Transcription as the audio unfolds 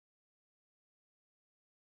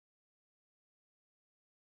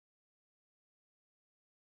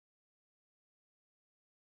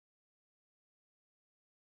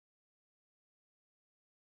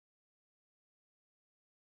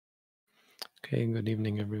Okay, good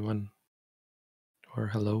evening, everyone, or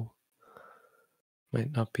hello.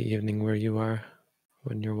 Might not be evening where you are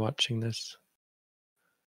when you're watching this.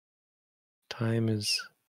 Time is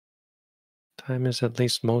time is at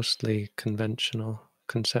least mostly conventional,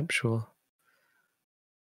 conceptual,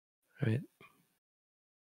 right?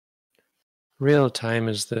 Real time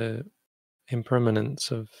is the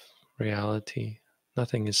impermanence of reality.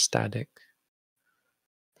 Nothing is static.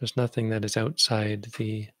 There's nothing that is outside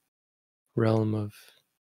the realm of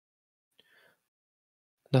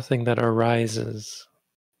nothing that arises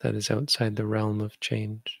that is outside the realm of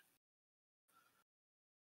change.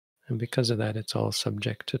 And because of that, it's all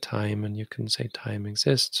subject to time, and you can say time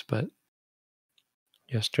exists, but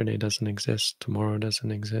yesterday doesn't exist, tomorrow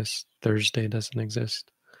doesn't exist, Thursday doesn't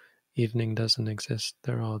exist, evening doesn't exist.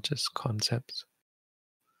 They're all just concepts.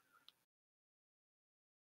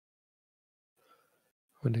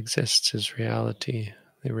 What exists is reality,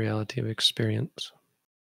 the reality of experience.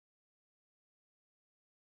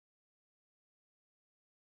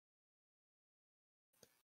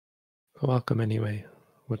 Welcome anyway.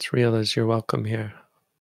 What's real is you're welcome here.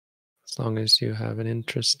 As long as you have an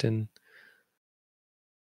interest in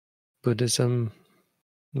Buddhism,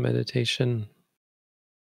 meditation,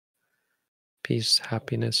 peace,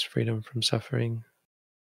 happiness, freedom from suffering.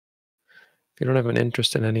 If you don't have an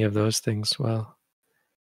interest in any of those things, well,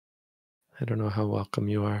 I don't know how welcome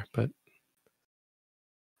you are, but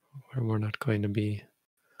we're not going to be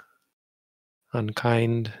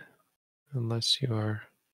unkind unless you are.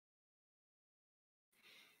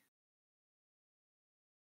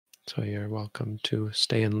 So you're welcome to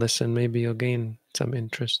stay and listen. Maybe you'll gain some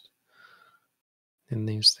interest in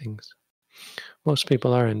these things. Most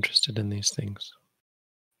people are interested in these things.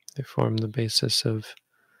 They form the basis of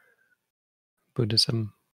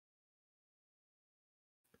Buddhism: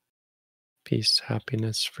 peace,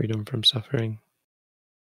 happiness, freedom from suffering.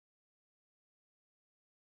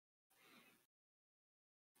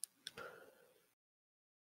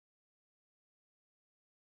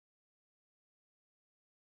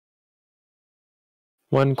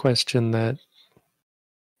 One question that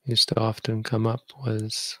used to often come up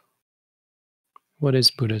was, what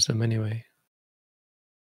is Buddhism anyway?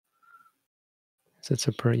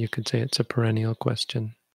 You could say it's a perennial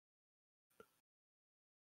question,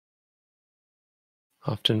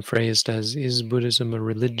 often phrased as, is Buddhism a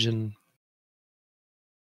religion?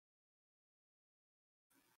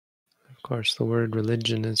 Of course, the word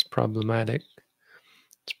religion is problematic.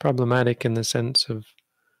 It's problematic in the sense of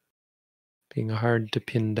being hard to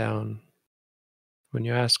pin down. When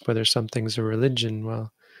you ask whether something's a religion,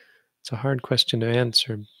 well, it's a hard question to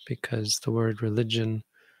answer because the word religion,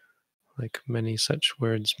 like many such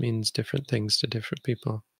words, means different things to different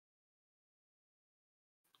people.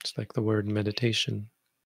 It's like the word meditation.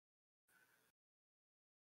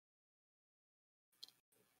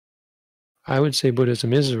 I would say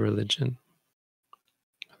Buddhism is a religion.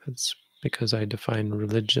 That's because I define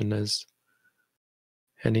religion as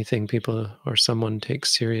anything people or someone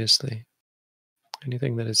takes seriously,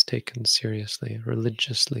 anything that is taken seriously,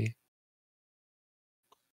 religiously.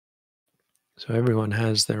 So everyone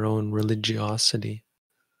has their own religiosity,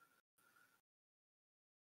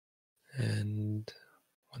 and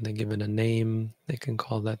when they give it a name, they can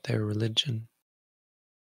call that their religion.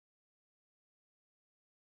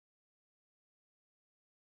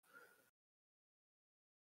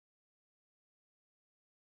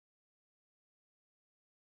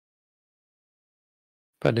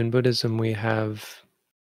 But in Buddhism, we have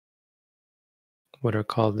what are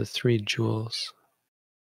called the three jewels,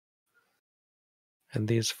 and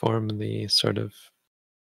these form the sort of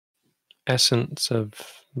essence of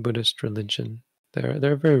Buddhist religion.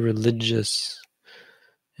 They're very religious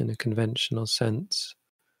in a conventional sense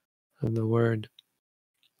of the word.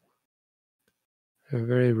 They're a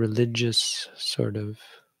very religious sort of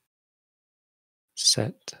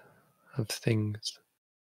set of things.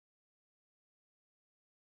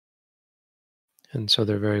 And so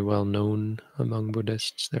they're very well known among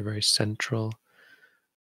Buddhists. They're very central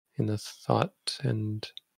in the thought and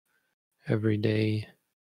everyday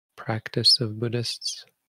practice of Buddhists.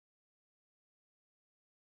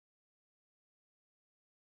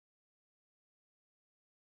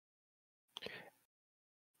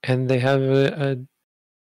 And they have a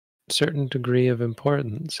certain degree of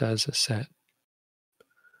importance as a set.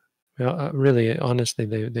 Well, really, honestly,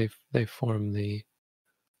 they form the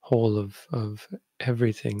whole of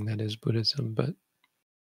everything that is Buddhism,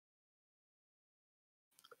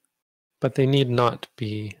 but they need not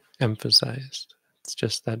be emphasized. It's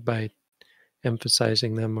just that by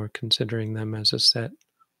emphasizing them or considering them as a set,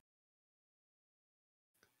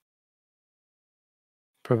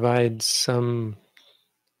 provides some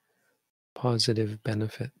positive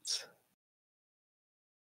benefits.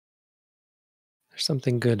 There's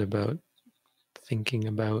something good about thinking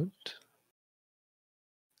about,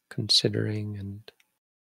 considering, and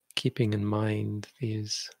keeping in mind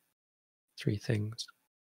these three things.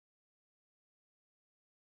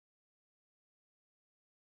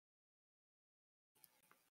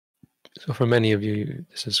 So for many of you,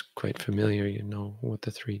 this is quite familiar. You know what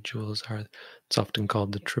the three jewels are. It's often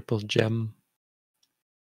called the triple gem.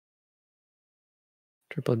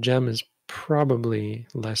 Triple gem is probably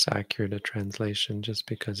less accurate a translation just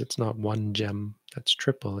because it's not one gem that's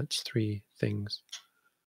triple, it's three things.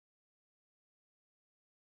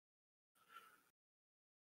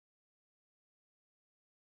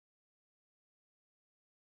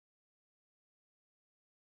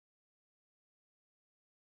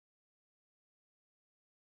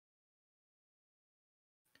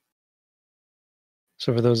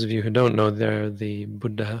 So for those of you who don't know, they're the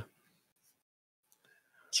Buddha,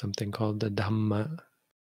 something called the Dhamma,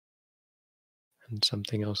 and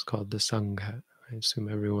something else called the Sangha. I assume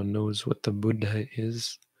everyone knows what the Buddha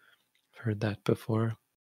is. I've heard that before.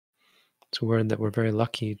 It's a word that we're very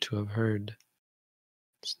lucky to have heard.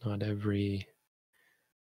 It's not every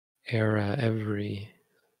era, every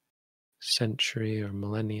century or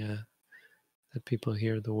millennia that people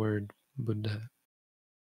hear the word Buddha.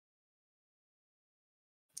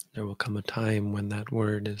 There will come a time when that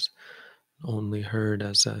word is only heard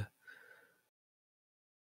as a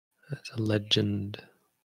legend.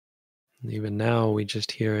 And even now, we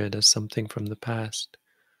just hear it as something from the past.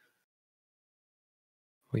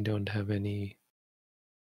 We don't have any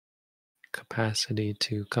capacity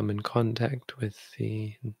to come in contact with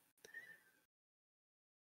the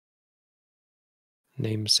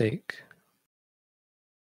namesake.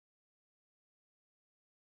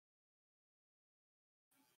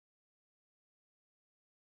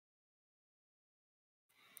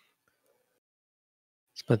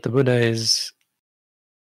 But the Buddha is,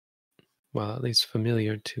 well, at least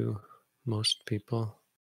familiar to most people,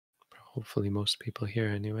 hopefully most people here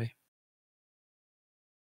anyway.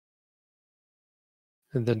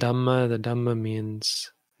 And the Dhamma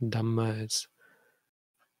means, Dhamma is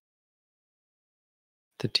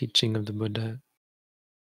the teaching of the Buddha,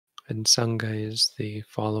 and Sangha is the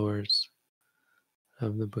followers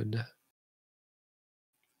of the Buddha.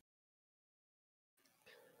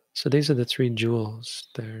 So these are the three jewels.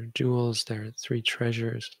 They're jewels, they're three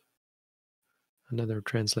treasures. Another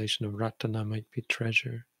translation of Ratana might be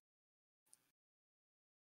treasure.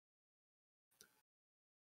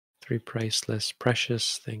 Three priceless,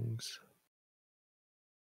 precious things.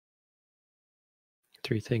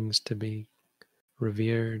 Three things to be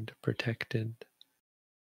revered, protected,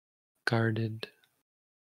 guarded.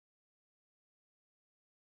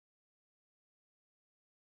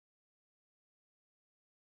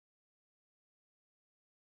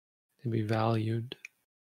 To be valued.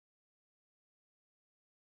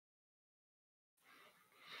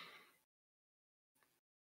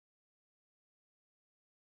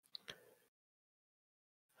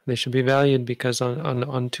 They should be valued because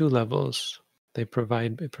on two levels. It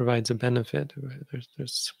provides a benefit.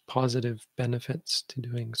 There's positive benefits to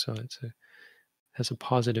doing so. Has a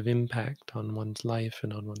positive impact on one's life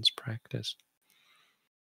and on one's practice.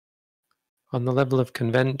 On the level of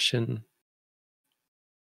convention,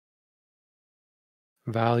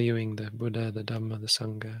 valuing the Buddha, the Dhamma, the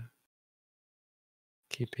Sangha,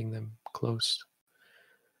 keeping them close,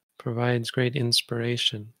 provides great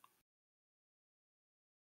inspiration.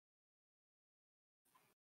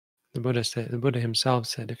 The Buddha himself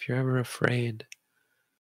said, if you're ever afraid,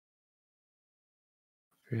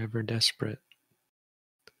 if you're ever desperate,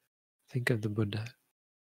 think of the Buddha,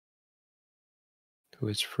 who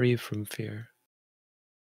is free from fear,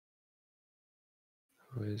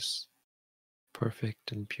 who is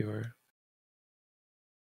perfect and pure.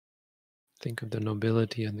 Think of the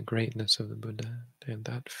nobility and the greatness of the Buddha, and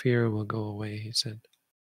that fear will go away, he said.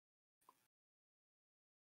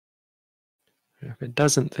 If it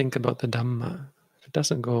doesn't think about the Dhamma, if it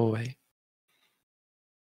doesn't go away,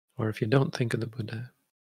 or if you don't think of the Buddha,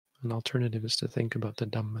 an alternative is to think about the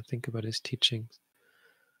Dhamma, think about his teachings.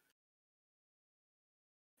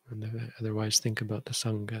 And otherwise think about the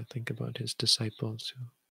Sangha, think about his disciples who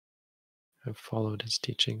have followed his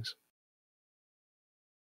teachings.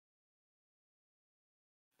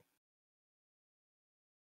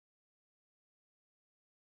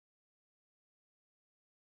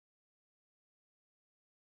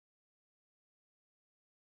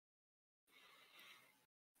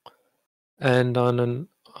 And on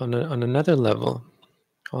another level,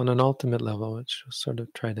 On an ultimate level, which we'll sort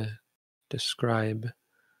of try to describe,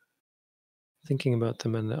 thinking about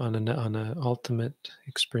them on an ultimate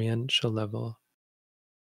experiential level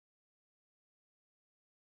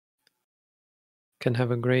can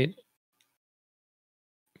have a great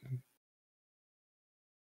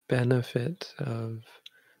benefit of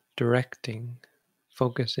directing,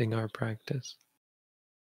 focusing our practice.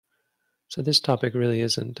 So this topic really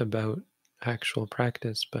isn't about actual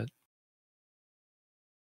practice, but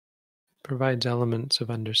provides elements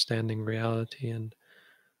of understanding reality and,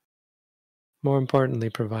 more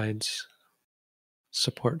importantly, provides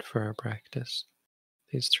support for our practice.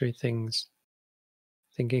 These three things,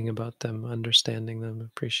 thinking about them, understanding them,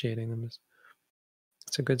 appreciating them,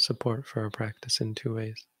 it's a good support for our practice in two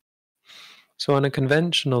ways. So on a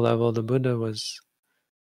conventional level, the Buddha was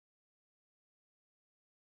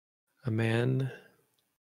a man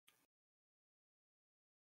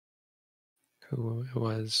who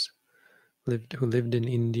lived in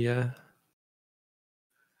India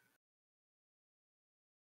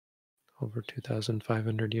over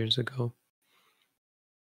 2,500 years ago.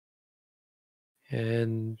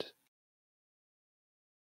 And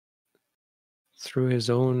through his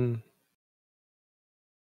own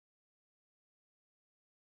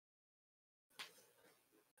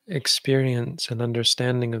experience and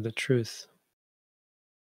understanding of the truth,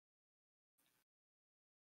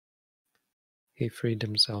 he freed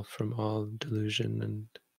himself from all delusion and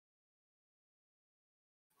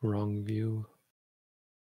wrong view,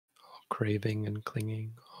 all craving and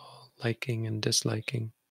clinging, all liking and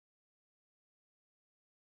disliking,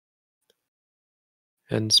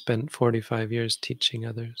 and spent 45 years teaching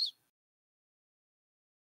others.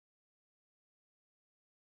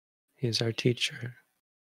 He is our teacher.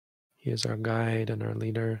 He is our guide and our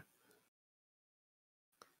leader.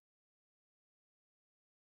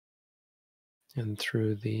 And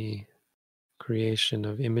through the creation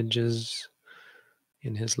of images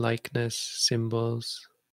in his likeness, symbols,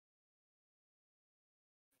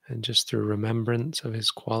 and just through remembrance of his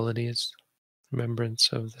qualities, remembrance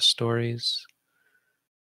of the stories,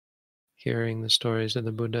 hearing the stories of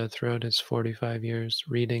the Buddha throughout his 45 years,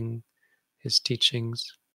 reading his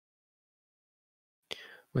teachings,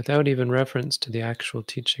 without even reference to the actual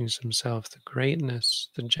teachings themselves, the greatness,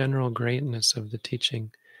 the general greatness of the teaching,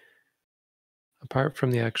 apart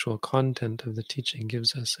from the actual content of the teaching,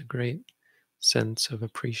 gives us a great sense of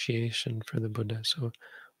appreciation for the Buddha. So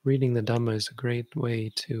reading the Dhamma is a great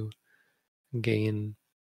way to gain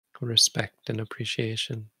respect and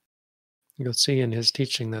appreciation. You'll see in his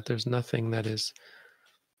teaching that there's nothing that is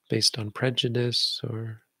based on prejudice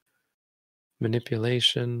or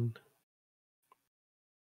manipulation.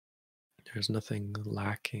 There's nothing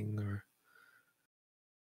lacking or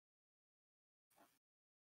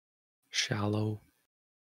shallow.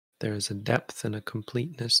 There is a depth and a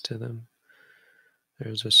completeness to them.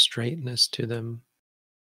 There's a straightness to them.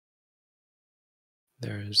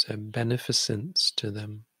 There is a beneficence to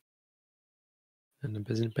them. And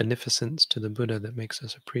a beneficence to the Buddha that makes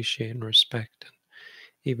us appreciate and respect and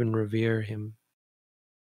even revere him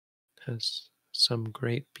as some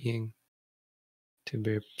great being to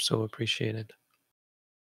be so appreciated.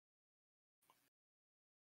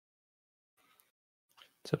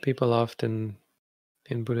 So people often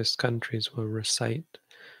in Buddhist countries will recite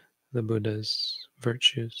the Buddha's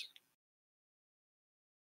virtues.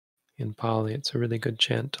 In Pali, it's a really good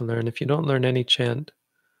chant to learn. If you don't learn any chant,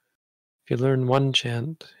 if you learn one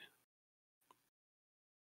chant,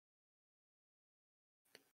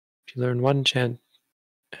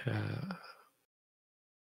 uh,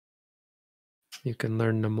 you can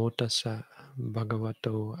learn Namo Tassa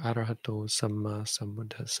Bhagavato Arahato Samma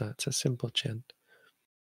Sambuddhassa. It's a simple chant.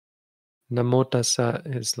 Namo Tassa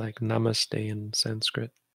is like namaste in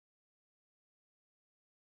Sanskrit.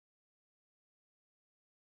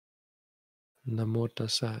 Namo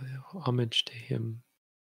Tassa, homage to him.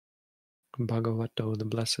 Bhagavato, the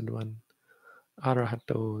Blessed One.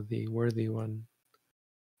 Arahato, the Worthy One.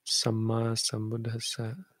 Samma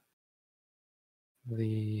Sambuddhassa,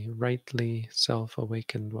 the rightly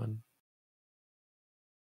self-awakened one.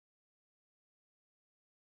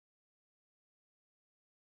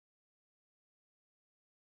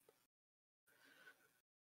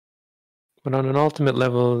 But on an ultimate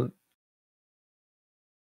level,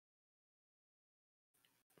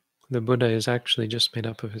 the Buddha is actually just made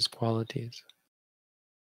up of his qualities.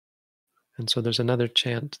 And so there's another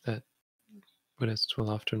chant that Buddhists will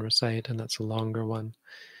often recite, and that's a longer one.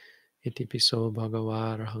 Iti piso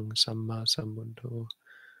bhagava arahang samma sambuddho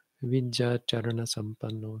vidya charana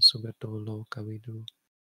sampanno sugato lokavidu.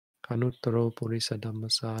 Anuttaro Purisa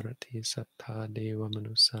Dhammasarati Sattha Deva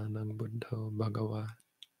Manusanang Buddho Bhagava,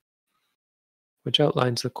 which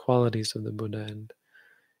outlines the qualities of the Buddha. And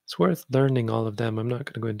it's worth learning all of them. I'm not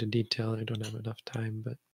going to go into detail, I don't have enough time,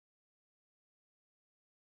 but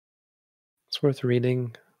it's worth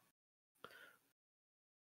reading.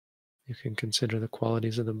 You can consider the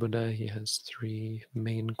qualities of the Buddha. He has 3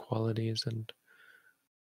 main qualities, and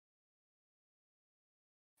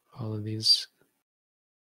all of these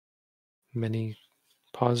many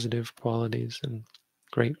positive qualities and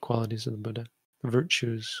great qualities of the Buddha.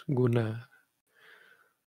 Virtues, guna,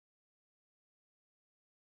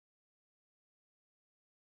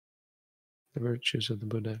 the virtues of the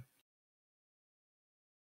Buddha.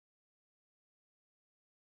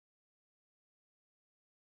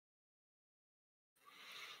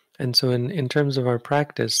 And so in terms of our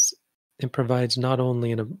practice, it provides not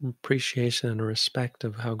only an appreciation and a respect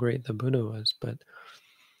of how great the Buddha was, but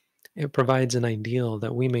it provides an ideal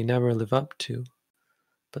that we may never live up to,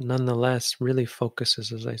 but nonetheless really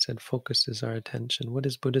focuses, as I said, focuses our attention. What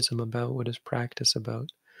is Buddhism about? What is practice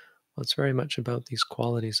about? Well, it's very much about these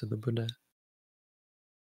qualities of the Buddha.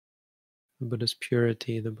 The Buddha's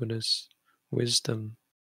purity, the Buddha's wisdom,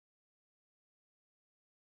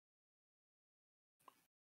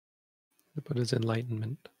 the Buddha's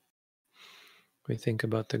enlightenment. We think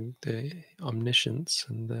about the omniscience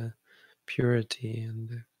and the purity and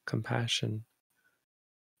the compassion,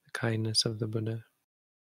 the kindness of the Buddha.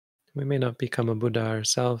 We may not become a Buddha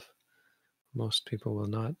ourselves. Most people will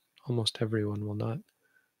not. Almost everyone will not.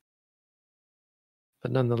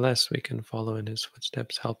 But nonetheless, we can follow in his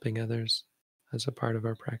footsteps, helping others as a part of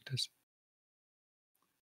our practice.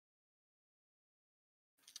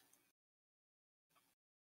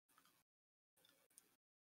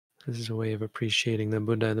 This is a way of appreciating the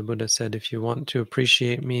Buddha. The Buddha said, if you want to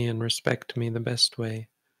appreciate me and respect me, the best way,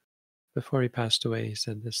 before he passed away, he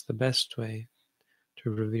said this, the best way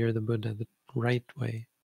to revere the Buddha, the right way,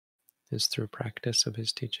 is through practice of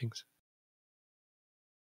his teachings.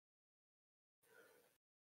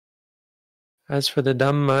 As for the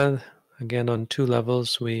Dhamma, again, on 2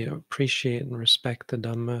 levels, we appreciate and respect the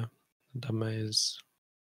Dhamma. The Dhamma is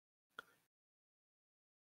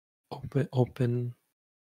open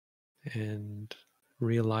and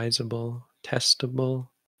realizable, testable,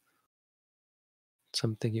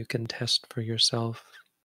 something you can test for yourself.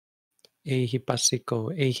 Ehi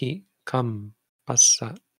passiko, ehi come,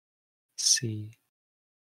 passa, see.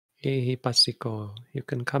 Ehi passiko, you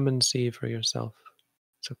can come and see for yourself.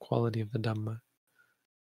 It's a quality of the Dhamma.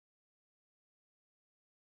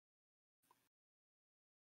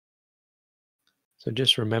 So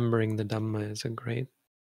just remembering the Dhamma is a great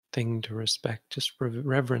thing to respect. Just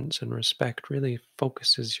reverence and respect really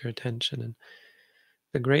focuses your attention, and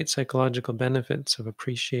the great psychological benefits of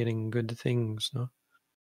appreciating good things. No?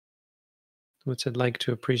 What's it like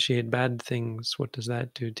to appreciate bad things? What does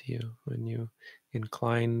that do to you when you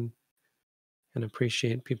incline and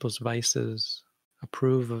appreciate people's vices,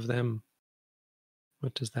 approve of them?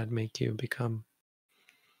 What does that make you become?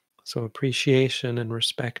 So appreciation and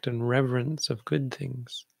respect and reverence of good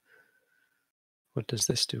things. What does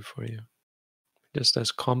this do for you? Just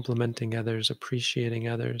as complimenting others, appreciating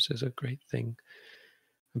others is a great thing.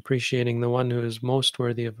 Appreciating the one who is most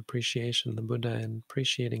worthy of appreciation, the Buddha, and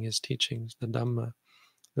appreciating his teachings, the Dhamma,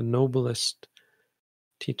 the noblest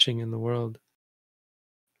teaching in the world.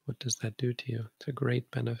 What does that do to you? It's a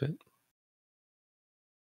great benefit.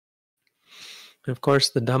 And of course,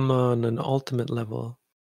 the Dhamma on an ultimate level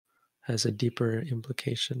has a deeper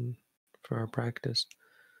implication for our practice.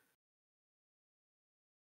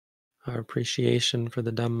 Our appreciation for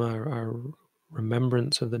the Dhamma, our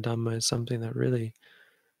remembrance of the Dhamma is something that really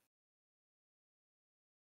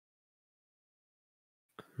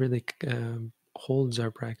holds our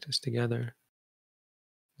practice together.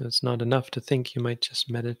 It's not enough to think you might just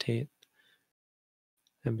meditate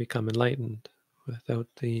and become enlightened without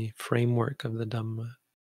the framework of the Dhamma.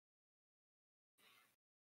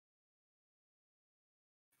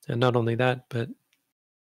 And not only that, but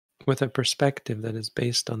with a perspective that is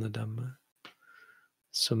based on the Dhamma.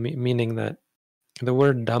 So meaning that the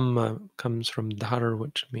word Dhamma comes from dhar,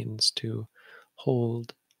 which means to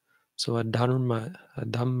hold. So a Dhamma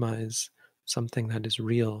is something that is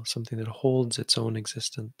real, something that holds its own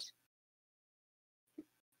existence,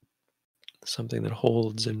 something that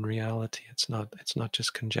holds in reality. It's not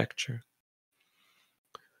just conjecture.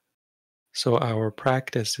 So our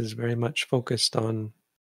practice is very much focused on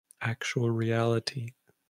actual reality.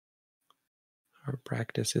 Our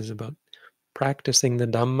practice is about practicing the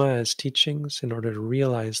Dhamma as teachings in order to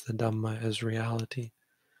realize the Dhamma as reality.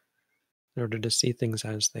 in order to see things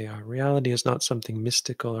as they are. Reality is not something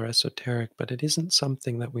mystical or esoteric, but it isn't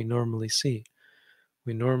something that we normally see.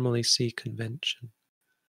 We normally see convention.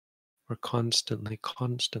 We're constantly,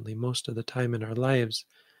 most of the time in our lives,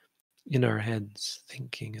 in our heads,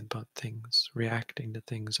 thinking about things, reacting to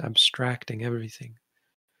things, abstracting everything.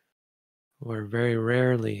 We're very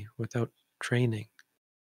rarely, without training,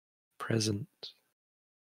 present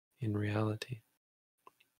in reality.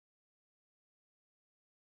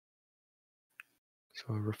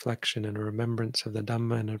 So a reflection and a remembrance of the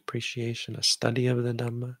Dhamma and appreciation, a study of the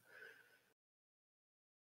Dhamma,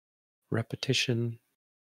 repetition,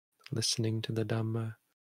 listening to the Dhamma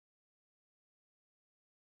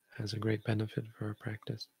has a great benefit for our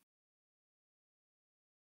practice.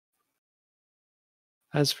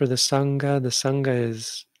 As for the Sangha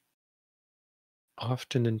is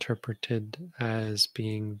often interpreted as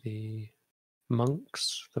being the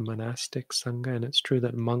monks, the monastic Sangha, and it's true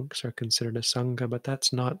that monks are considered a Sangha, but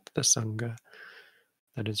that's not the Sangha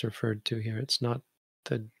that is referred to here. It's not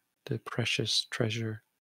the precious treasure.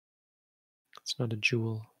 It's not a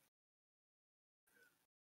jewel.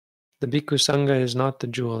 The Bhikkhu Sangha is not the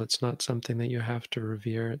jewel. It's not something that you have to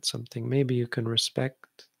revere. It's something maybe you can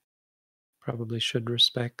respect, probably should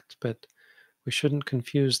respect, but we shouldn't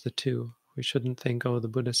confuse the two. We shouldn't think, oh, the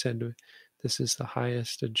Buddha said this is the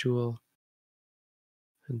highest, a jewel,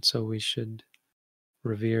 and so we should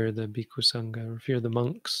revere the Bhikkhu Sangha, revere the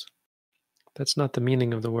monks. That's not the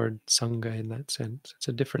meaning of the word Sangha in that sense. It's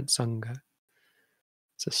a different Sangha.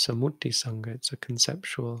 It's a Samutti Sangha. It's a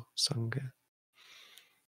conceptual Sangha.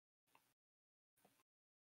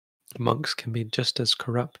 Monks can be just as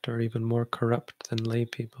corrupt or even more corrupt than lay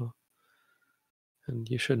people. And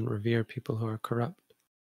you shouldn't revere people who are corrupt.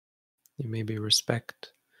 You maybe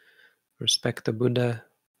respect the Buddha,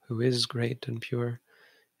 who is great and pure,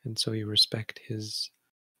 and so you respect his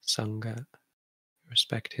Sangha,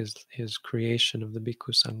 respect his creation of the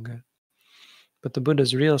Bhikkhu Sangha. But the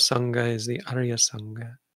Buddha's real Sangha is the Arya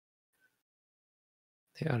Sangha.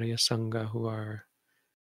 The Arya Sangha, who are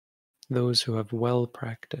those who have well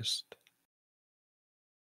practiced,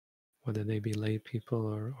 whether they be lay people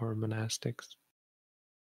or monastics,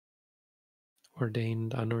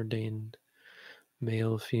 ordained, unordained,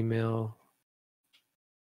 male, female,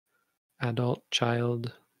 adult,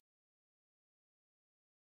 child,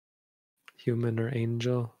 human or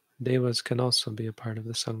angel. Devas can also be a part of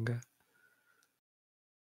the Sangha.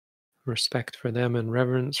 Respect for them and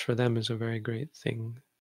reverence for them is a very great thing.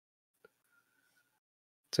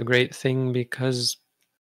 It's a great thing because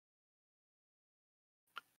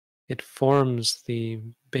it forms the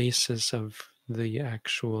basis of the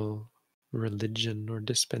actual religion or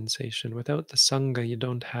dispensation. Without the Sangha, you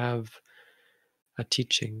don't have a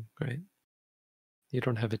teaching, right? You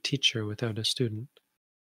don't have a teacher without a student.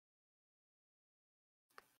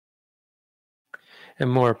 And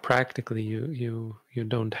more practically, you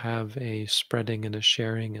don't have a spreading and a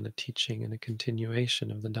sharing and a teaching and a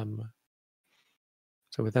continuation of the Dhamma.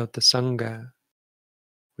 So without the Sangha,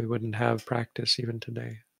 we wouldn't have practice even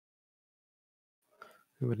today.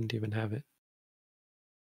 We wouldn't even have it.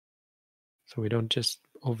 So we don't just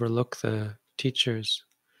overlook the teachers,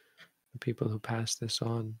 the people who pass this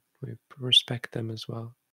on. We respect them as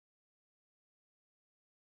well.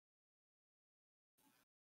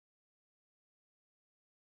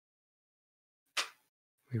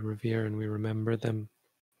 We revere and we remember them.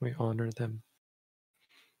 We honor them.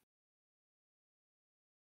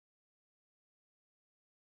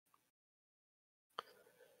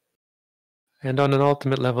 And on an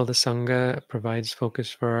ultimate level, the Sangha provides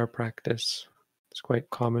focus for our practice. It's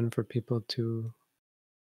quite common for people to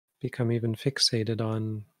become even fixated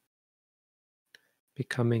on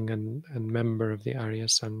becoming a member of the Arya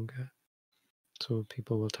Sangha. So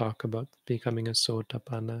people will talk about becoming a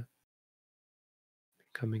Sotapanna,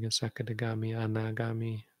 becoming a Sakadagami,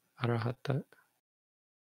 Anagami, Arahata.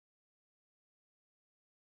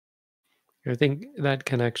 I think that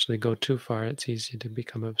can actually go too far. It's easy to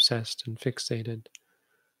become obsessed and fixated.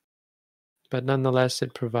 But nonetheless,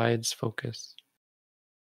 it provides focus,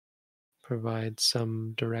 provides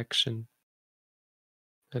some direction.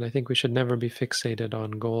 And I think we should never be fixated on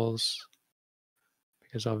goals,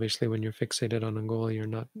 because obviously when you're fixated on a goal, you're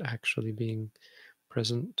not actually being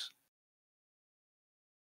present.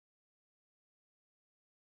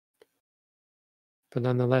 But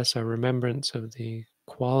nonetheless, our remembrance of the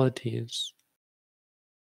qualities,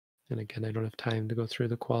 and again, I don't have time to go through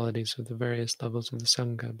the qualities of the various levels of the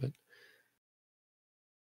Sangha, but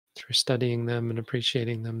through studying them and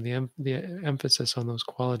appreciating them, the emphasis on those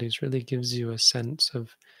qualities really gives you a sense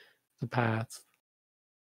of the path,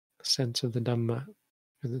 a sense of the Dhamma.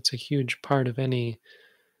 because it's a huge part of any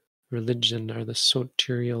religion are the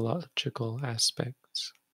soteriological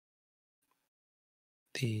aspects,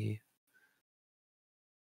 the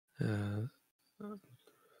uh,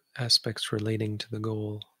 aspects relating to the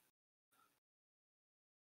goal.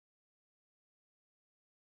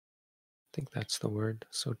 I think that's the word,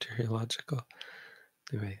 soteriological.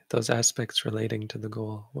 Anyway, those aspects relating to the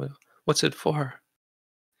goal. What's it for?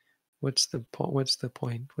 What's the point? What's the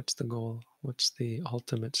point? What's the goal? What's the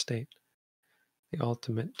ultimate state? The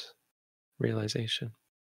ultimate realization.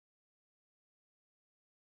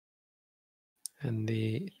 And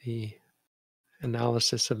the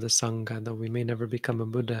analysis of the Sangha, though we may never become a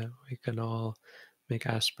Buddha, we can all make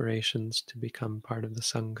aspirations to become part of the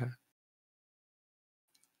Sangha,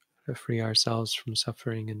 to free ourselves from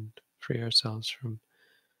suffering and free ourselves from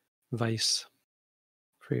vice,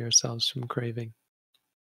 free ourselves from craving,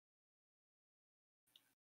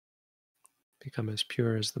 become as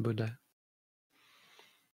pure as the Buddha.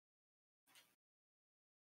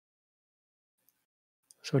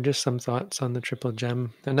 So just some thoughts on the Triple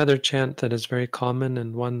Gem. Another chant that is very common,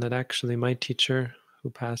 and one that actually my teacher,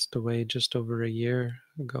 who passed away just over a year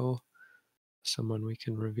ago, someone we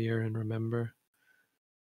can revere and remember,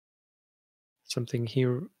 something he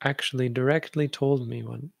actually directly told me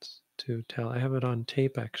once to tell. I have it on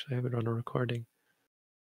tape, actually. I have it on a recording.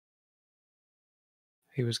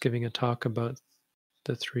 He was giving a talk about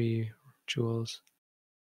the three jewels.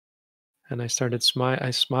 And I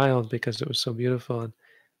smiled because it was so beautiful. And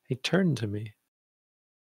he turned to me.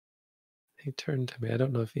 He turned to me. I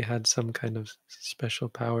don't know if he had some kind of special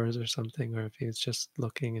powers or something, or if he was just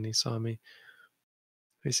looking and he saw me.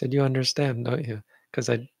 He said, "You understand, don't you?" Because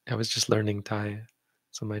I was just learning Thai,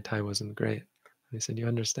 so my Thai wasn't great. And he said, "You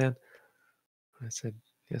understand?" I said,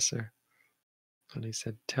 "Yes, sir." And he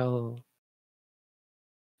said, tell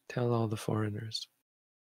all the foreigners.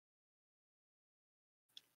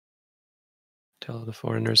 Tell the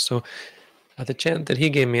foreigners." So the chant that he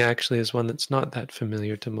gave me actually is one that's not that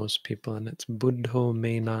familiar to most people, and it's Buddho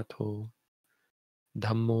me nato,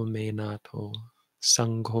 Dhammo me nato,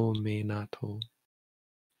 Sangho me nato.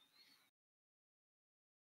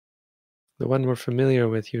 The one we're familiar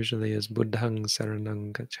with usually is Buddhang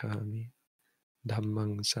saranang gacchami,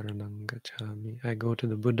 Dhammang saranang gacchami. I go to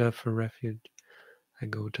the Buddha for refuge. I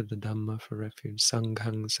go to the Dhamma for refuge.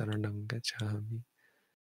 Sanghang saranang gacchami.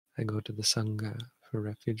 I go to the Sangha for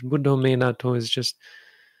refuge. Buddho me nato is just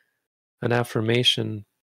an affirmation.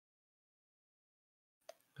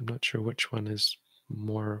 I'm not sure which one is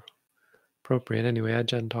more appropriate. Anyway,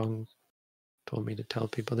 Ajahn Tong told me to tell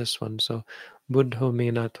people this one. So, Buddho me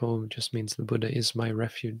nato just means the Buddha is my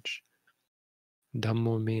refuge.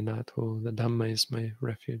 Dhammo me nato, the Dhamma is my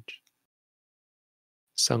refuge.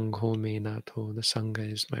 Sangho me nato, the Sangha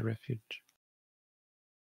is my refuge.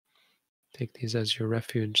 Take these as your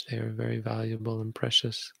refuge. They are very valuable and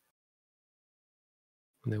precious,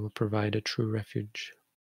 and they will provide a true refuge.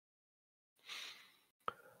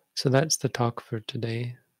 So that's the talk for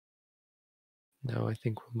today. Now I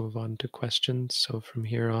think we'll move on to questions. So from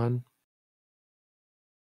here on,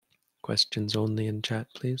 questions only in chat,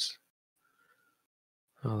 please.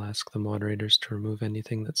 I'll ask the moderators to remove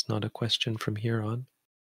anything that's not a question from here on,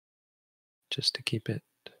 just to keep it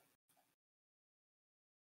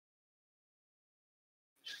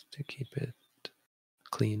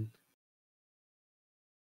clean.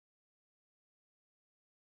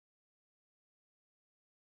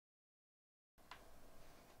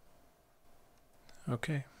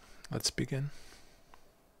 Okay, let's begin.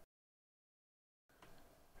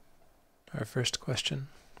 Our first question.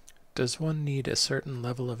 Does one need a certain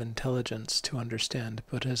level of intelligence to understand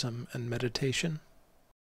Buddhism and meditation?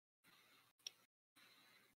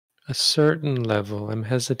 A certain level. I'm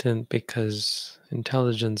hesitant because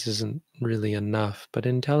intelligence isn't really enough, but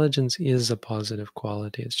intelligence is a positive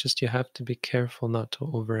quality. It's just you have to be careful not to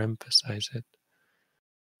overemphasize it.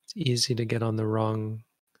 It's easy to get on the wrong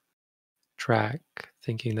track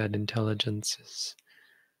thinking that intelligence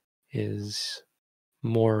is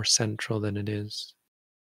more central than it is.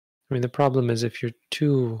 I mean, the problem is if you're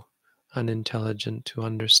too unintelligent to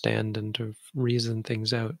understand and to reason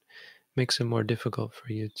things out, it makes it more difficult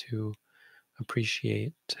for you to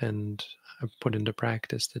appreciate and put into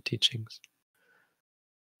practice the teachings.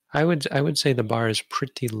 I would say the bar is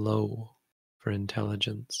pretty low for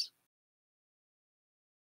intelligence,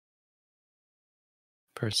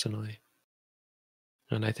 personally.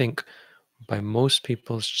 And I think by most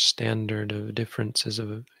people's standard of differences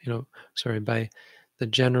of, by the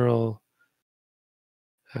general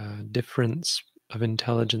difference of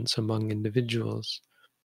intelligence among individuals,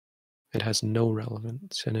 It has no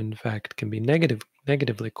relevance, and in fact can be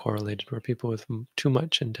negatively correlated, where people with too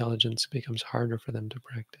much intelligence, it becomes harder for them to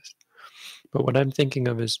practice. But what I'm thinking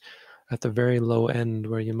of is at the very low end,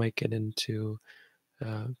 where you might get into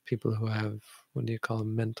people who have, what do you call, a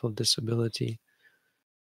mental disability.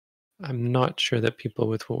 I'm not sure that people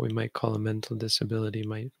with what we might call a mental disability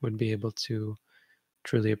would be able to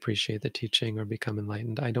truly appreciate the teaching or become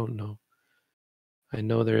enlightened. I don't know. I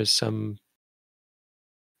know there is some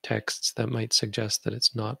texts that might suggest that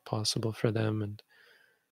it's not possible for them, and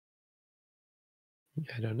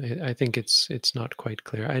I don't know. I think it's not quite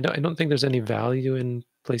clear. I don't think there's any value in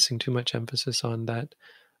placing too much emphasis on that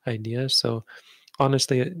idea. So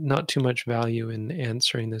honestly, not too much value in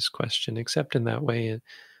answering this question, except in that way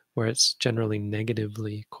where it's generally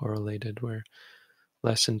negatively correlated, where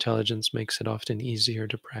less intelligence makes it often easier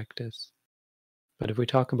to practice. But if we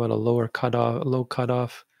talk about a low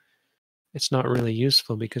cutoff, it's not really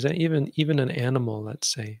useful, because even an animal,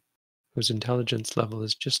 let's say, whose intelligence level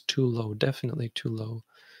is just too low, definitely too low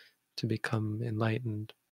to become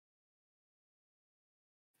enlightened,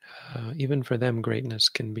 even for them, greatness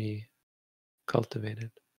can be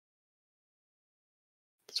cultivated.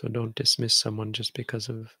 So don't dismiss someone just because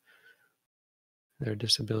of their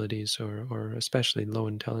disabilities, or especially low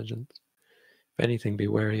intelligence. If anything, be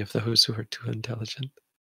wary of those who are too intelligent.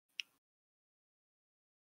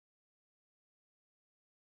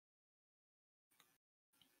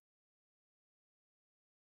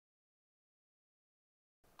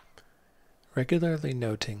 Regularly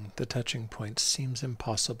noting the touching points seems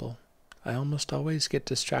impossible. I almost always get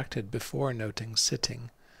distracted before noting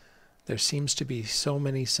sitting. There seems to be so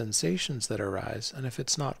many sensations that arise, and if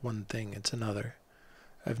it's not one thing, it's another.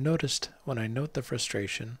 I've noticed when I note the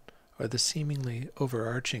frustration, or the seemingly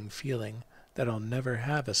overarching feeling that I'll never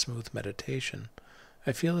have a smooth meditation,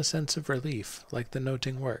 I feel a sense of relief, like the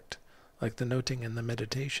noting worked, like the noting and the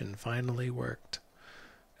meditation finally worked.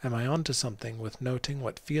 Am I onto something with noting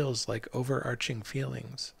what feels like overarching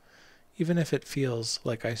feelings, even if it feels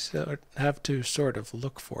like I have to sort of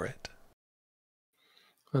look for it?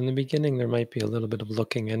 In the beginning, there might be a little bit of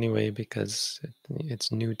looking anyway, because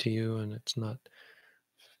it's new to you, and it's not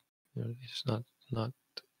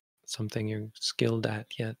something you're skilled at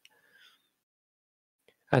yet.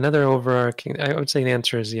 Another overarching, I would say the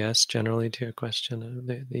answer is yes, generally, to your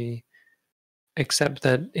question. Except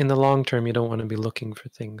that in the long term, you don't want to be looking for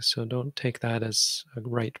things. So don't take that as a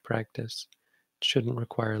right practice. It shouldn't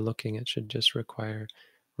require looking. It should just require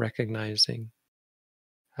recognizing.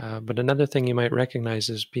 But another thing you might recognize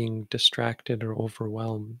is being distracted or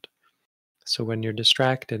overwhelmed. So when you're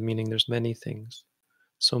distracted, meaning there's many things,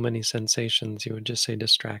 so many sensations, you would just say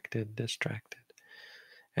distracted, distracted.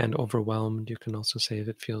 And overwhelmed, you can also say if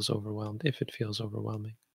it feels overwhelmed, if it feels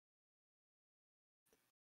overwhelming.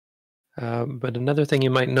 But another thing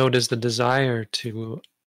you might note is the desire to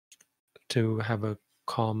have a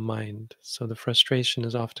calm mind. So the frustration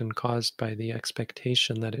is often caused by the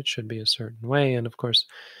expectation that it should be a certain way, and of course,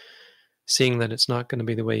 seeing that it's not going to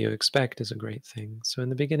be the way you expect is a great thing. So in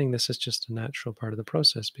the beginning, this is just a natural part of the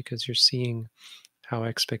process, because you're seeing how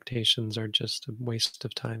expectations are just a waste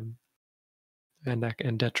of time, and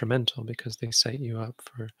detrimental, because they set you up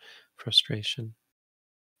for frustration.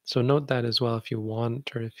 So note that as well, if you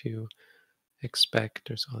want or if you expect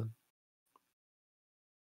or so on.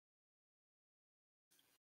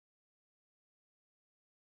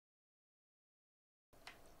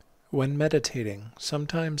 When meditating,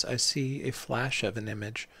 sometimes I see a flash of an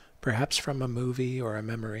image, perhaps from a movie or a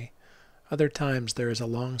memory. Other times there is a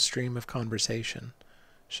long stream of conversation.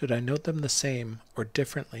 Should I note them the same or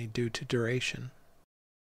differently due to duration?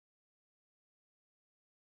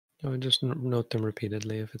 Just note them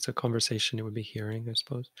repeatedly. If it's a conversation, it would be hearing, I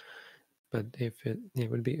suppose. But if it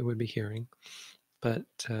would be hearing. But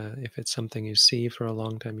if it's something you see for a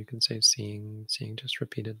long time, you can say seeing, seeing, just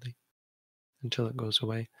repeatedly until it goes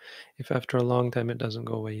away. If after a long time it doesn't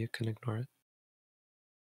go away, you can ignore it.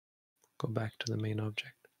 Go back to the main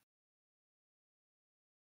object.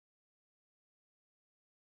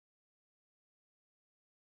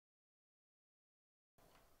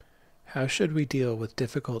 How should we deal with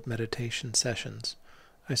difficult meditation sessions?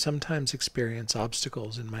 I sometimes experience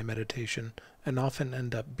obstacles in my meditation and often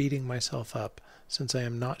end up beating myself up since I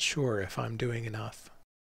am not sure if I'm doing enough.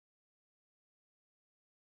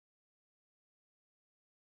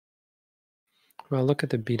 Well, look at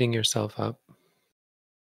the beating yourself up.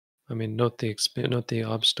 I mean, note the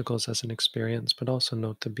obstacles as an experience, but also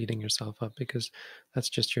note the beating yourself up, because that's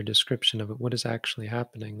just your description of it. What is actually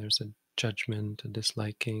happening? There's a judgment, a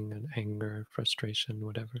disliking, an anger, frustration,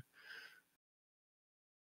 whatever.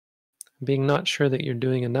 Being not sure that you're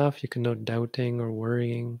doing enough, you can note doubting or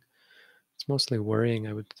worrying. It's mostly worrying,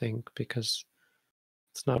 I would think, because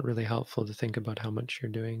it's not really helpful to think about how much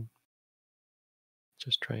you're doing.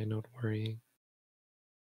 Just try and note worrying.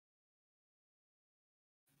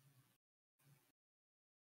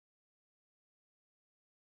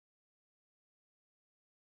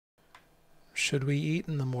 Should we eat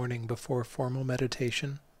in the morning before formal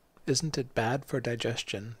meditation? Isn't it bad for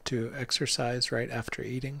digestion to exercise right after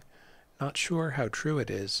eating? Not sure how true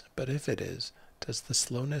it is, but if it is, does the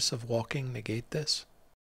slowness of walking negate this?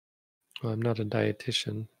 Well, I'm not a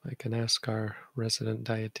dietitian. I can ask our resident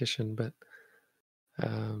dietitian, but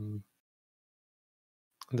um,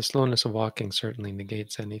 the slowness of walking certainly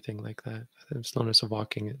negates anything like that. The slowness of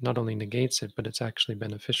walking not only negates it, but it's actually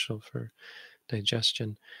beneficial for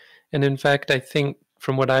digestion. And in fact, I think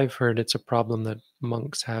from what I've heard, it's a problem that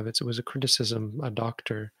monks have. It was a criticism a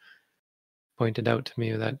doctor pointed out to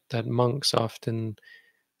me that monks often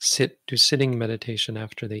do sitting meditation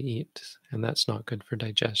after they eat, and that's not good for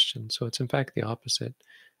digestion. So it's in fact the opposite.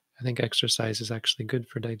 I think exercise is actually good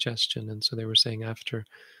for digestion, and so they were saying after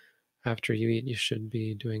you eat, you should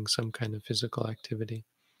be doing some kind of physical activity.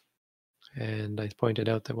 And I pointed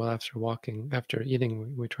out that, well, after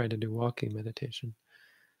eating, we try to do walking meditation.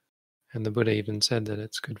 And the Buddha even said that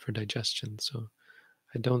it's good for digestion. So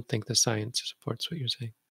I don't think the science supports what you're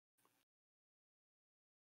saying.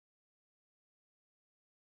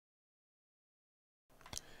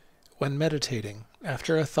 When meditating,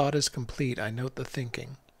 after a thought is complete, I note the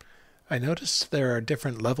thinking. I notice there are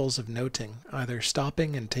different levels of noting, either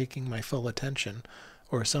stopping and taking my full attention,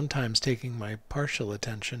 or sometimes taking my partial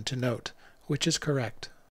attention to note. Which is correct?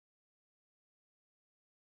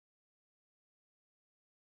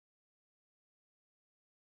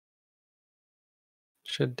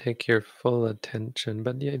 Should take your full attention,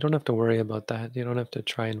 but you don't have to worry about that. You don't have to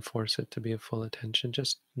try and force it to be a full attention.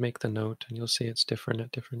 Just make the note, and you'll see it's different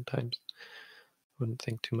at different times. Wouldn't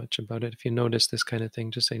think too much about it. If you notice this kind of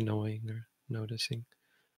thing, just say knowing or noticing.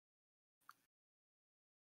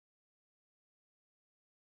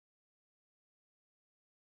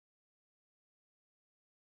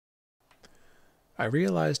 I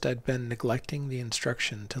realized I'd been neglecting the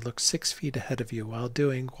instruction to look 6 feet ahead of you while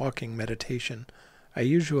doing walking meditation. I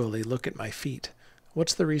usually look at my feet.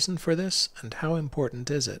 What's the reason for this, and how important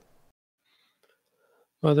is it?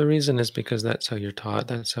 Well, the reason is because that's how you're taught.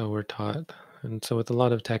 That's how we're taught. And so with a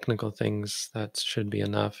lot of technical things, that should be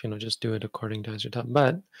enough. Just do it according to as you're taught.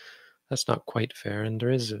 But that's not quite fair. And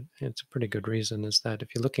it's a pretty good reason is that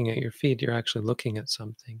if you're looking at your feet, you're actually looking at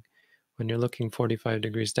something. When you're looking 45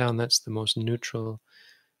 degrees down, that's the most neutral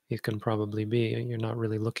you can probably be. You're not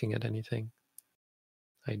really looking at anything,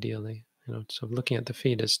 ideally. So looking at the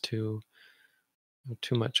feet is too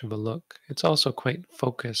much of a look. It's also quite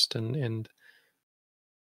focused and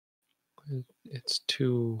it's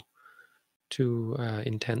too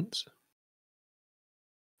intense.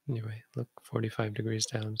 Anyway, look 45 degrees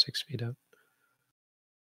down, 6 feet up.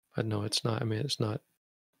 But no, it's not. I mean, it's not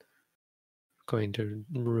going to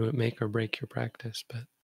make or break your practice, but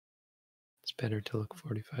it's better to look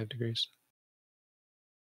 45 degrees.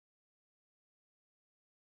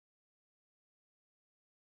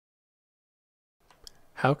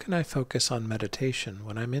 How can I focus on meditation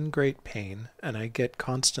when I'm in great pain and I get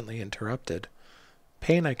constantly interrupted?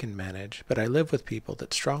 Pain I can manage, but I live with people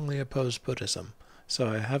that strongly oppose Buddhism, so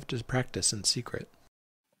I have to practice in secret.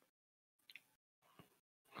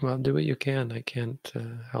 Well, do what you can. I can't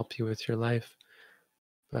help you with your life,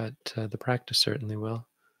 but the practice certainly will.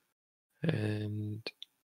 And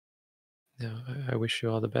I wish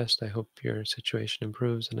you all the best. I hope your situation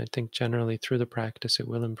improves, and I think generally through the practice it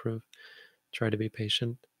will improve. Try to be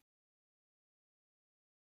patient.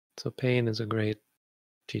 So pain is a great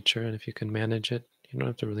teacher, and if you can manage it, you don't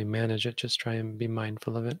have to really manage it, just try and be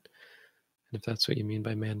mindful of it. And if that's what you mean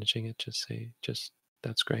by managing it, just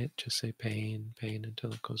that's great. Just say pain, pain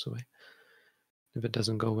until it goes away. If it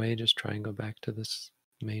doesn't go away, just try and go back to this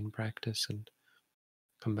main practice and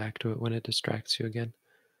come back to it when it distracts you again.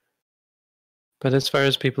 But as far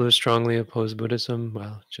as people who strongly oppose Buddhism,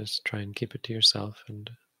 well, just try and keep it to yourself. And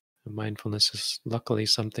mindfulness is luckily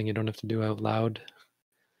something you don't have to do out loud.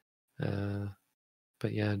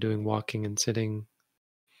 But yeah, doing walking and sitting,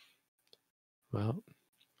 well,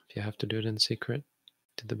 if you have to do it in secret,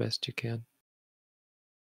 do the best you can.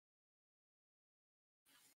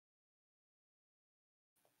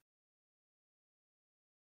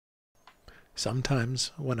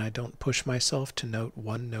 Sometimes, when I don't push myself to note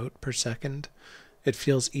 1 note per second, it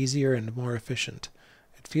feels easier and more efficient.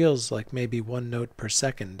 It feels like maybe 1 note per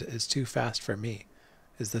second is too fast for me.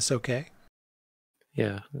 Is this okay?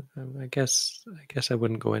 Yeah, I guess I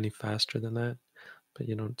wouldn't go any faster than that, but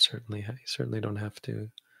you certainly don't have to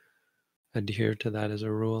adhere to that as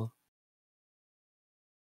a rule.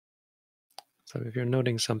 So if you're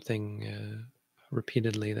noting something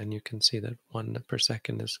repeatedly, then you can see that 1 per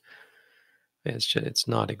second it's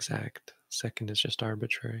not exact. Second is just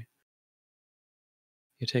arbitrary.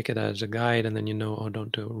 You take it as a guide, and then you know, oh,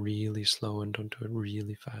 don't do it really slow and don't do it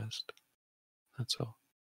really fast. That's all.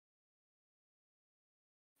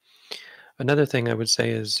 Another thing I would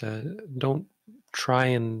say is don't try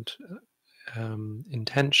and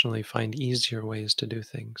intentionally find easier ways to do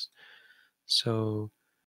things. So,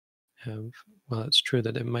 well, it's true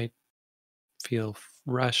that it might feel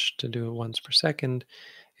rushed to do it 1 per second.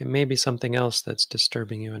 It may be something else that's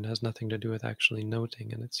disturbing you and has nothing to do with actually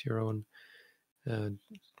noting, and it's your own uh,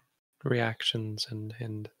 reactions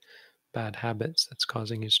and bad habits that's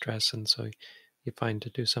causing you stress. And so you find to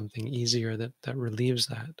do something easier that relieves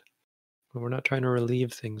that. But we're not trying to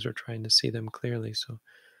relieve things, we're trying to see them clearly. So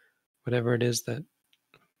whatever it is that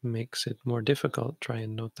makes it more difficult, try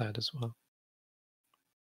and note that as well.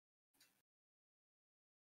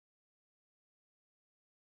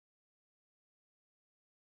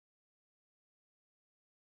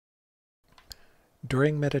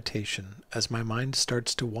 During meditation, as my mind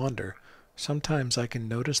starts to wander, sometimes I can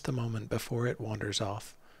notice the moment before it wanders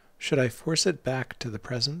off. Should I force it back to the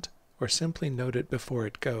present, or simply note it before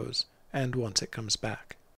it goes, and once it comes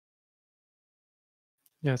back?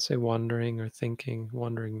 Yeah, I'd say wandering or thinking.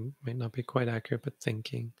 Wandering might not be quite accurate, but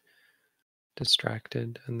thinking,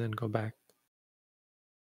 distracted, and then go back.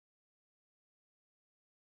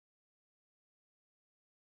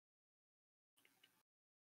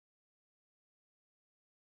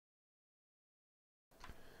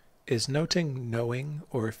 Is noting knowing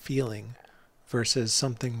or feeling versus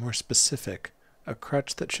something more specific a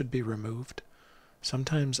crutch that should be removed?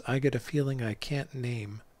 Sometimes I get a feeling I can't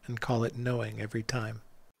name and call it knowing every time.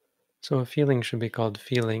 So a feeling should be called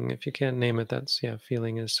feeling. If you can't name it, yeah,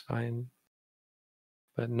 feeling is fine.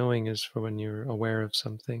 But knowing is for when you're aware of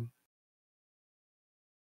something.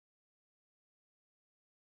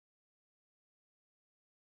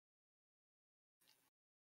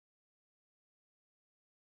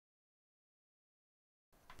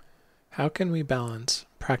 How can we balance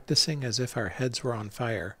practicing as if our heads were on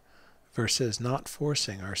fire versus not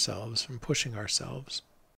forcing ourselves and pushing ourselves?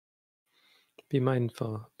 Be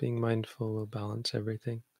mindful. Being mindful will balance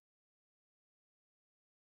everything.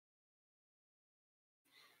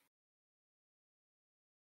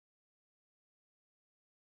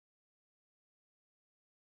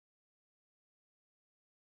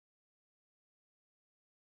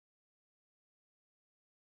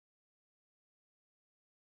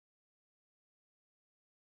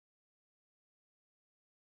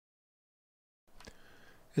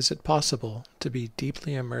 Is it possible to be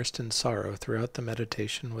deeply immersed in sorrow throughout the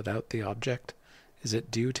meditation without the object? Is it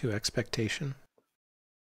due to expectation?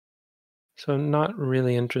 So I'm not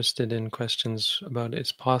really interested in questions about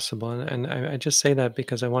it's possible, and I just say that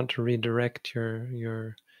because I want to redirect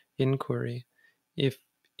your inquiry. If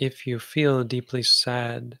if you feel deeply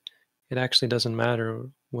sad, it actually doesn't matter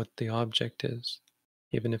what the object is,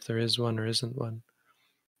 even if there is one or isn't one.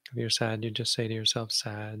 If you're sad, you just say to yourself,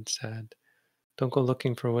 sad, sad. Don't go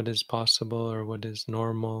looking for what is possible or what is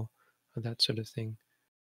normal or that sort of thing.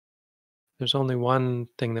 There's only one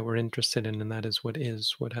thing that we're interested in, and that is what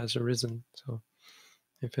has arisen. So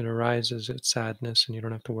if it arises, it's sadness, and you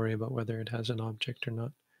don't have to worry about whether it has an object or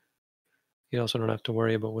not. You also don't have to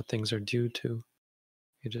worry about what things are due to.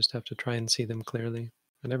 You just have to try and see them clearly,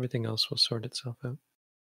 and everything else will sort itself out.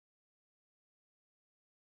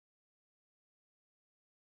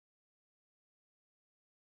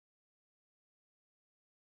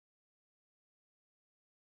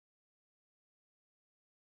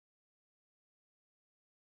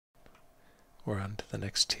 We're on to the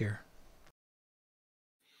next tier.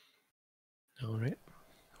 All right.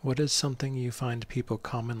 What is something you find people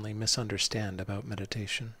commonly misunderstand about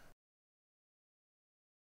meditation?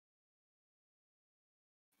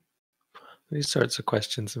 These sorts of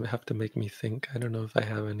questions have to make me think. I don't know if I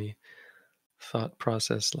have any thought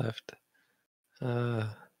process left. No,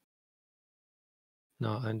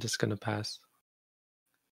 I'm just going to pass.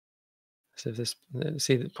 So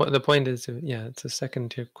the point is, yeah, it's a second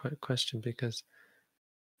tier question because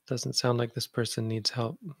it doesn't sound like this person needs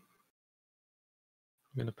help. I'm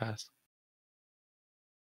going to pass.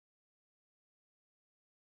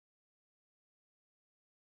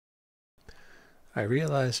 I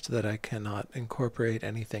realized that I cannot incorporate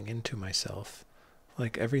anything into myself,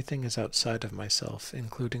 like everything is outside of myself,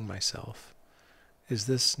 including myself. Is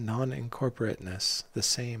this non-incorporateness the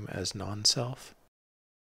same as non-self?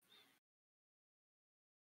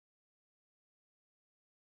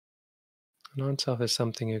 Non-self is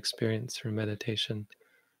something you experience through meditation.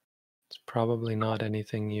 It's probably not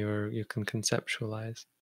anything you can conceptualize.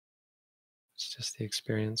 It's just the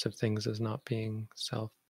experience of things as not being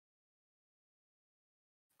self.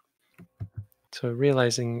 So the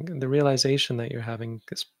realization that you're having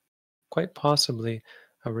is quite possibly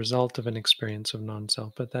a result of an experience of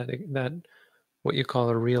non-self, but that what you call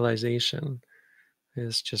a realization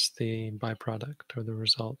is just the byproduct or the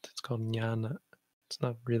result. It's called jnana. It's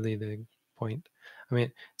not really the point. I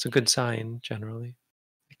mean, it's a good sign generally.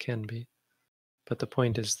 It can be. But the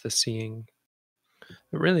point is the seeing.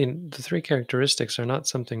 But really, the three characteristics are not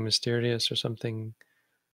something mysterious or something,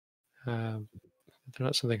 they're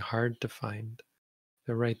not something hard to find.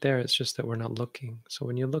 They're right there. It's just that we're not looking. So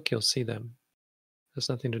when you look, you'll see them. It has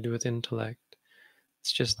nothing to do with intellect.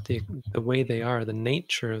 It's just the way they are, the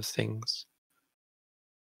nature of things.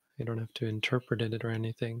 You don't have to interpret it or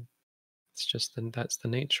anything. It's just that's the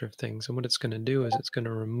nature of things. And what it's going to do is it's going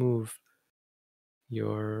to remove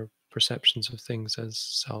your perceptions of things as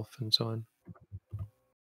self and so on.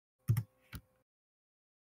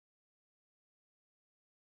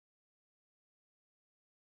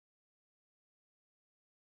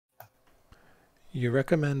 You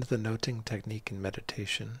recommend the noting technique in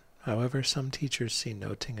meditation. However, some teachers see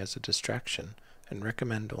noting as a distraction and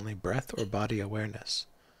recommend only breath or body awareness.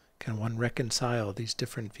 Can one reconcile these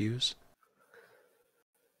different views?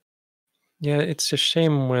 Yeah, it's a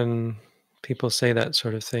shame when people say that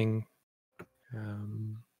sort of thing.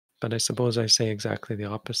 But I suppose I say exactly the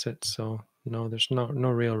opposite. So no, there's no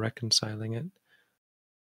real reconciling it.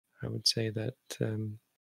 I would say that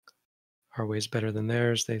our way's better than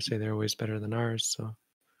theirs. They say their way's better than ours. So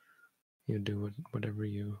you do whatever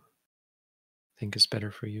you think is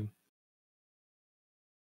better for you.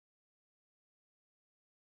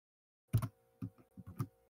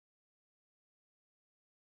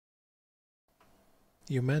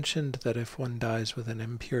 You mentioned that if one dies with an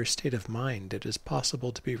impure state of mind, it is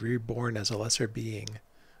possible to be reborn as a lesser being.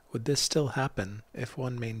 Would this still happen if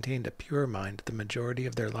one maintained a pure mind the majority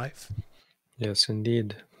of their life? Yes,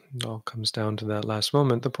 indeed. It all comes down to that last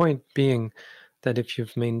moment. The point being that if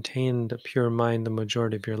you've maintained a pure mind the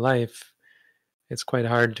majority of your life, it's quite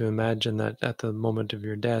hard to imagine that at the moment of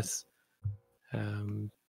your death,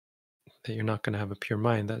 um, that you're not going to have a pure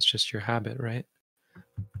mind. That's just your habit, right?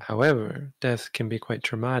 However, death can be quite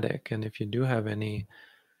traumatic, and if you do have any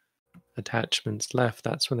attachments left,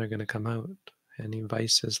 that's when they're going to come out. Any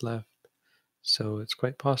vices left. So it's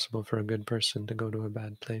quite possible for a good person to go to a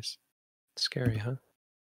bad place. It's scary, huh?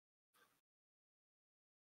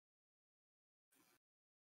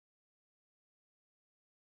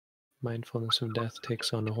 Mindfulness of death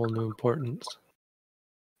takes on a whole new importance.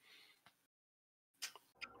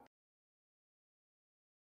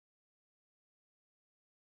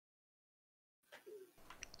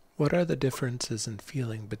 What are the differences in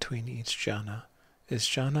feeling between each jhana? Is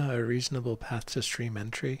jhana a reasonable path to stream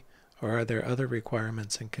entry, or are there other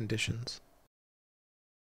requirements and conditions?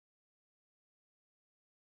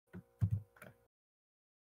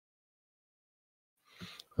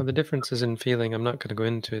 Well, the differences in feeling, I'm not going to go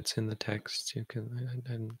into. It's in the text.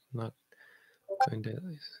 I'm not going to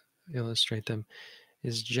illustrate them.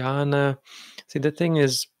 Is jhana? See, the thing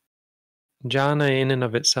is, jhana in and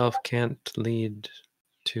of itself can't lead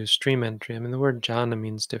to stream entry. I mean, the word jhana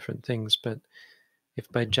means different things, but if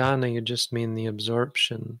by jhana you just mean the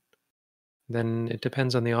absorption, then it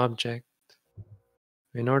depends on the object.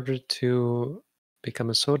 In order to become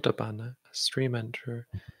a sotapanna, a stream enterer,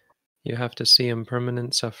 you have to see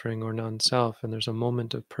impermanent suffering or non-self, and there's a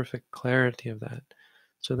moment of perfect clarity of that.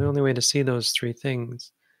 So the only way to see those three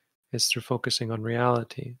things is through focusing on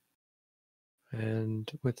reality.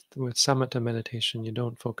 And with samatha meditation, you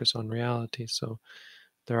don't focus on reality. So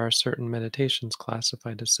there are certain meditations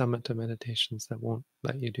classified as samatha meditations that won't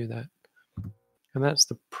let you do that. And that's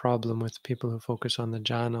the problem with people who focus on the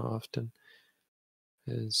jhana often,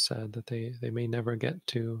 is that they may never get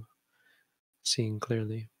to seeing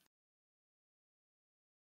clearly.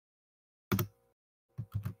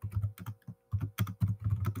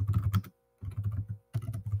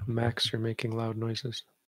 Max, you're making loud noises.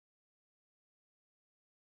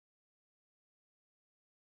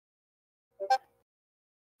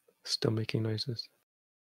 Still making noises.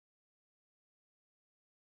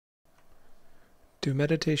 Do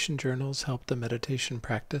meditation journals help the meditation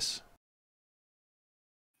practice?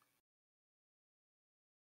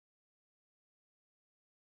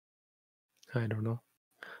 I don't know.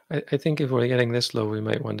 I think if we're getting this low, we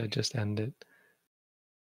might want to just end it.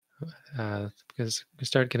 Because we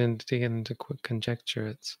start getting to get into quick conjecture.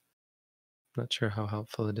 It's not sure how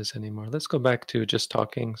helpful it is anymore. Let's go back to just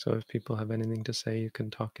talking. So if people have anything to say, you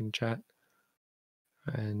can talk in chat.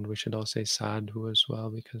 And we should all say sadhu as well,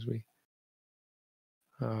 because we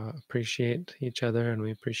appreciate each other and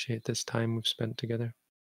we appreciate this time we've spent together.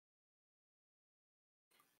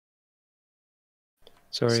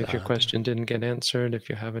 Sorry if your Sadhu. question didn't get answered. If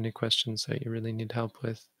you have any questions that you really need help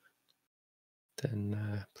with,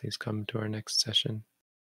 then please come to our next session.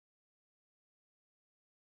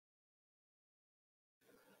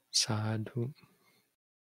 Sadhu.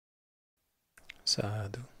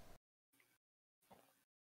 Sadhu.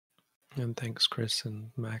 And thanks, Chris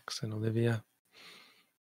and Max and Olivia.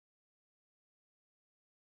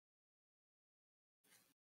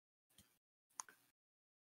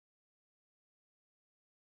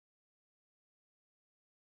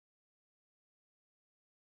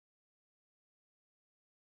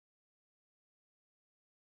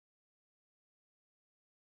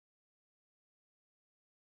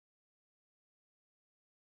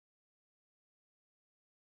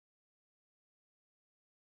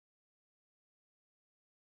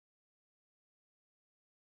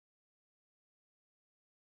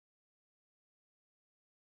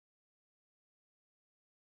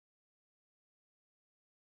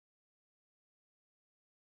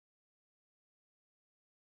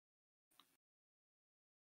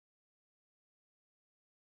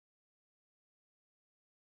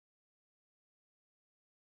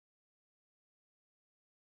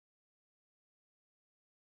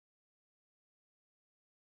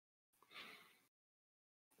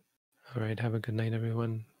 All right, have a good night,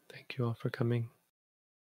 everyone. Thank you all for coming.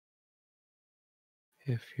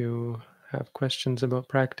 If you have questions about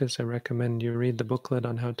practice, I recommend you read the booklet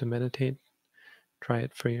on how to meditate. Try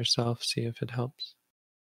it for yourself, see if it helps.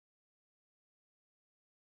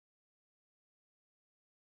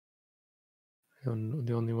 And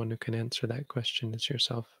the only one who can answer that question is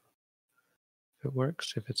yourself. If it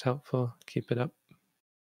works, if it's helpful, keep it up.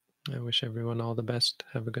 I wish everyone all the best.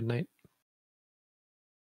 Have a good night.